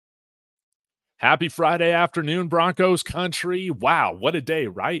Happy Friday afternoon, Broncos Country. Wow, what a day,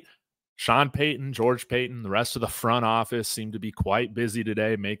 right? Sean Payton, George Payton, the rest of the front office seem to be quite busy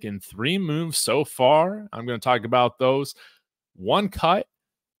today, making 3 moves so far. I'm going to talk about those. 1 cut,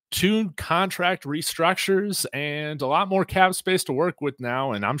 2 contract restructures, and a lot more cap space to work with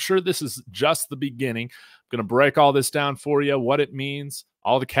now. And I'm sure this is just the beginning. I'm going to break all this down for you, what it means,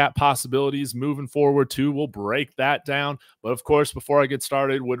 all the cap possibilities moving forward too. We'll break that down. But of course, before I get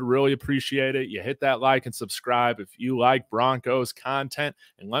started, would really appreciate it. You hit that like and subscribe if you like Broncos content,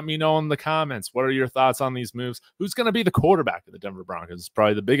 and let me know in the comments, what are your thoughts on these moves? Who's going to be the quarterback of the Denver Broncos? It's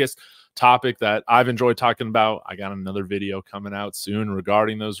probably the biggest topic that I've enjoyed talking about. I got another video coming out soon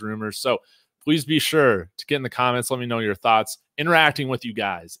regarding those rumors. So please be sure to get in the comments. Let me know your thoughts. Interacting with you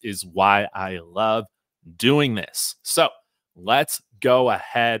guys is why I love doing this. So let's go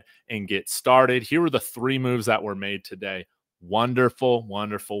ahead and get started. Here were the 3 moves that were made today. Wonderful,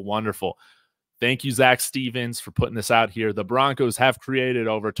 wonderful, wonderful. Thank you, Zac Stevens, for putting this out here. The Broncos have created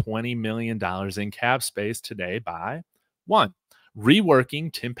over $20 million in cap space today by 1,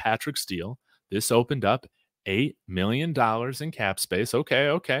 reworking Tim Patrick's deal. This opened up $8 million in cap space.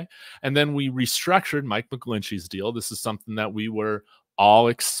 Okay. And then we restructured Mike McGlinchey's deal. This is something that we were all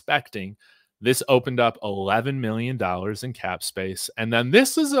expecting. This opened up $11 million in cap space. And then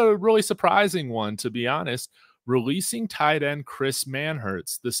this is a really surprising one, to be honest. Releasing tight end Chris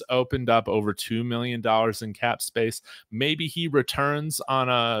Manhertz. This opened up over $2 million in cap space. Maybe he returns on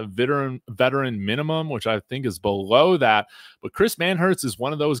a veteran minimum, which I think is below that. But Chris Manhertz is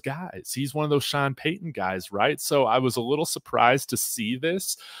one of those guys. He's one of those Sean Payton guys, right? So I was a little surprised to see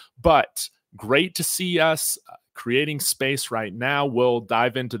this, but great to see us creating space right now. We'll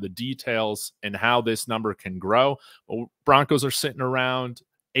dive into the details and how this number can grow. Well, Broncos are sitting around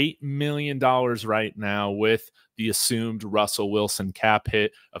 $8 million right now with the assumed Russell Wilson cap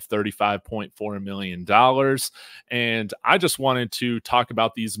hit of $35.4 million. And I just wanted to talk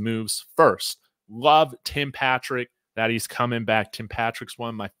about these moves first. Love Tim Patrick, that he's coming back. Tim Patrick's one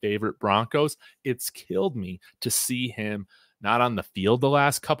of my favorite Broncos. It's killed me to see him not on the field the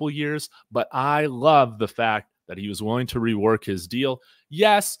last couple years, but I love the fact that he was willing to rework his deal.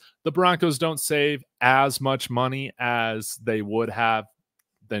 Yes, the Broncos don't save as much money as they would have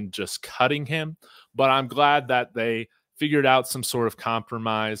than just cutting him, but I'm glad that they figured out some sort of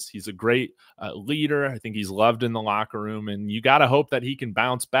compromise. He's a great leader. I think he's loved in the locker room, and you got to hope that he can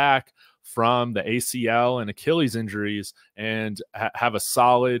bounce back from the ACL and Achilles injuries and have a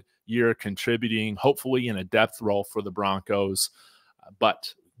solid year contributing, hopefully in a depth role for the Broncos.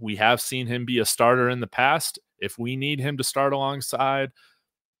 But we have seen him be a starter in the past. If we need him to start alongside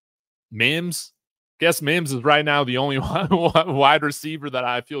Mims, guess Mims is right now the only wide receiver that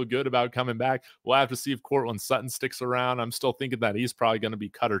I feel good about coming back. We'll have to see if Courtland Sutton sticks around. I'm still thinking that he's probably going to be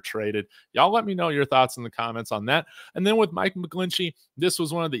cut or traded. Y'all let me know your thoughts in the comments on that. And then with Mike McGlinchey, this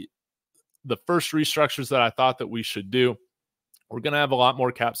was one of the first restructures that I thought that we should do. We're going to have a lot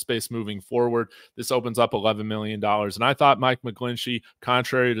more cap space moving forward. This opens up $11 million. And I thought Mike McGlinchey,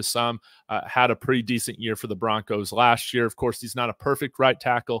 contrary to some, had a pretty decent year for the Broncos last year. Of course, he's not a perfect right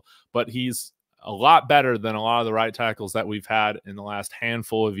tackle, but he's a lot better than a lot of the right tackles that we've had in the last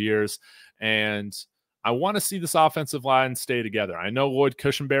handful of years. And I want to see this offensive line stay together. I know Lloyd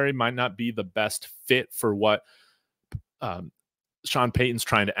Cushenberry might not be the best fit for what Sean Payton's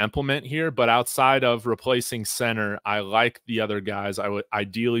trying to implement here, but outside of replacing center, I like the other guys. I would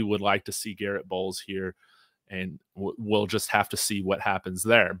ideally like to see Garrett Bowles here, and we'll just have to see what happens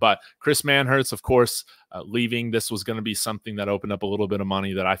there. But Chris Manhertz, of course, leaving, this was going to be something that opened up a little bit of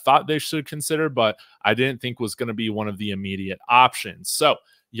money that I thought they should consider, but I didn't think was going to be one of the immediate options. So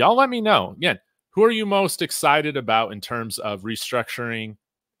y'all let me know. Again, who are you most excited about in terms of restructuring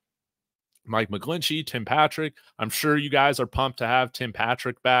Mike McGlinchey, Tim Patrick? I'm sure you guys are pumped to have Tim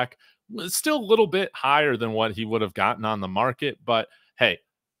Patrick back. It's still a little bit higher than what he would have gotten on the market, but hey,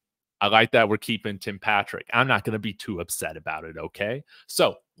 I like that we're keeping Tim Patrick. I'm not going to be too upset about it, okay?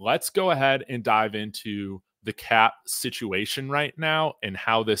 So let's go ahead and dive into the cap situation right now and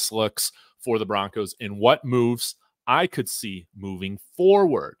how this looks for the Broncos and what moves I could see moving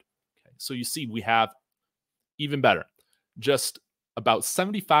forward. Okay, so you see we have even better, just about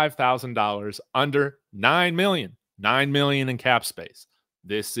 $75,000 under $9 million in cap space.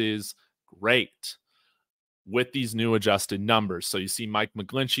 This is great with these new adjusted numbers. So you see Mike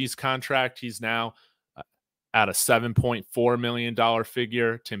McGlinchey's contract, he's now at a $7.4 million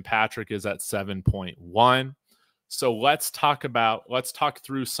figure. Tim Patrick is at 7.1. So let's talk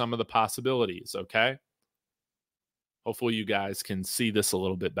through some of the possibilities, okay? Hopefully you guys can see this a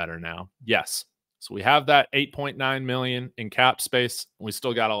little bit better now. Yes. So we have that $8.9 million in cap space. We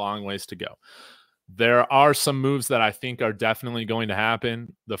still got a long ways to go. There are some moves that I think are definitely going to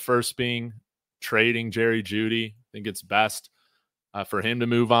happen. The first being trading Jerry Jeudy. I think it's best for him to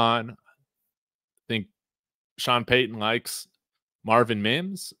move on. I think Sean Payton likes Marvin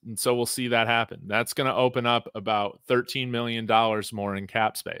Mims, and so we'll see that happen. That's going to open up about $13 million more in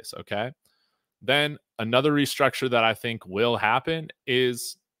cap space, okay? Then another restructure that I think will happen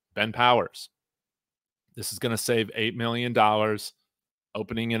is Ben Powers. This is going to save $8 million,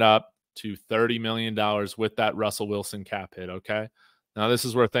 opening it up to $30 million with that Russell Wilson cap hit, okay? Now, this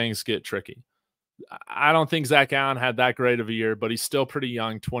is where things get tricky. I don't think Zach Allen had that great of a year, but he's still pretty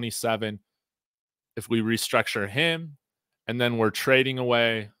young, 27. If we restructure him, and then we're trading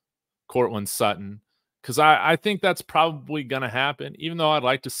away Courtland Sutton, because I think that's probably going to happen, even though I'd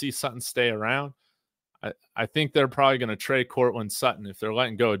like to see Sutton stay around. I think they're probably going to trade Courtland Sutton if they're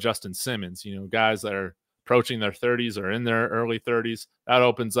letting go of Justin Simmons, you know, guys that are approaching their 30s or in their early 30s. That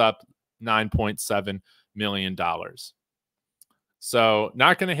opens up $9.7 million. So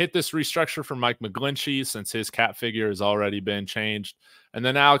not going to hit this restructure for Mike McGlinchey since his cap figure has already been changed. And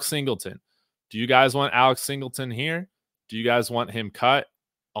then Alex Singleton. Do you guys want Alex Singleton here? Do you guys want him cut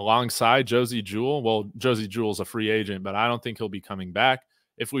alongside Josie Jewell? Well, Josie Jewell's a free agent, but I don't think he'll be coming back.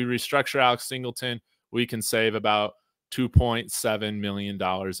 If we restructure Alex Singleton, we can save about $2.7 million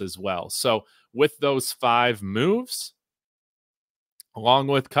as well. So with those 5 moves, along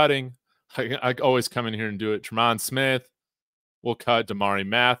with cutting, I always come in here and do it. Tremont Smith, we'll cut Damari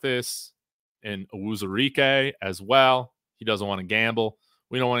Mathis and Awuzurike as well. He doesn't want to gamble.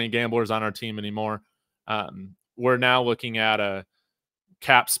 We don't want any gamblers on our team anymore. We're now looking at a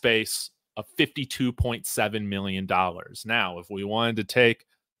cap space of $52.7 million. Now, if we wanted to take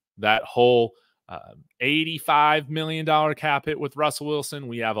that whole $85 million cap hit with Russell Wilson,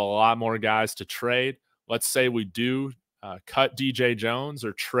 we have a lot more guys to trade. Let's say we do cut DJ Jones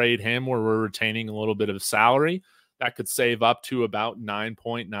or trade him where we're retaining a little bit of salary. That could save up to about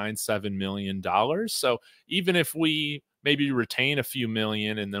 $9.97 million. So even if we maybe retain a few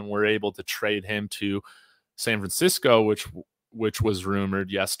million and then we're able to trade him to San Francisco, which was rumored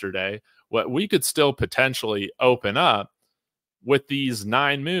yesterday, what we could still potentially open up with these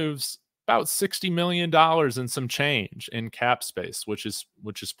 9 moves, about $60 million and some change in cap space, which is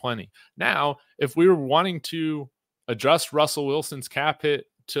plenty. Now, if we were wanting to adjust Russell Wilson's cap hit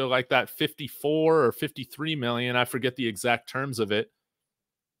to like that 54 or 53 million, I forget the exact terms of it,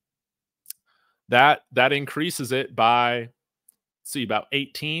 that increases it by, let's see, about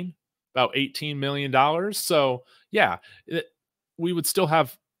 $18 million. So yeah, we would still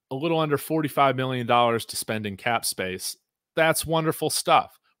have a little under $45 million to spend in cap space. That's wonderful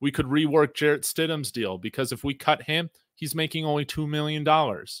stuff. We could rework Jarrett Stidham's deal because if we cut him, he's making only $2 million.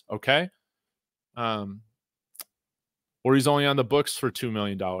 Okay. Or he's only on the books for $2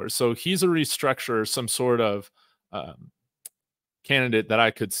 million. So he's a restructure, some sort of candidate that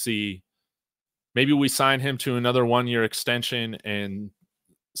I could see. Maybe we sign him to another 1-year extension and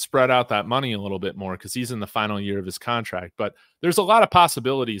spread out that money a little bit more because he's in the final year of his contract. But there's a lot of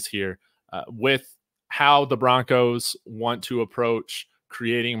possibilities here with how the Broncos want to approach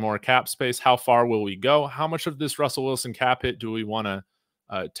creating more cap space. How far will we go? How much of this Russell Wilson cap hit do we want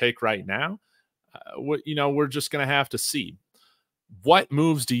to take right now? We're just going to have to see. What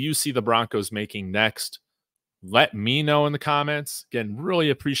moves do you see the Broncos making next? Let me know in the comments. Again,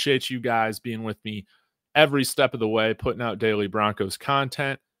 really appreciate you guys being with me every step of the way, putting out daily Broncos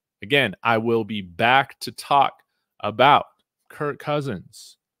content. Again, I will be back to talk about Kirk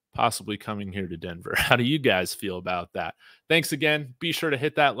Cousins possibly coming here to Denver. How do you guys feel about that? Thanks again. Be sure to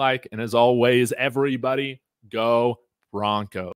hit that like. And as always, everybody, go Broncos.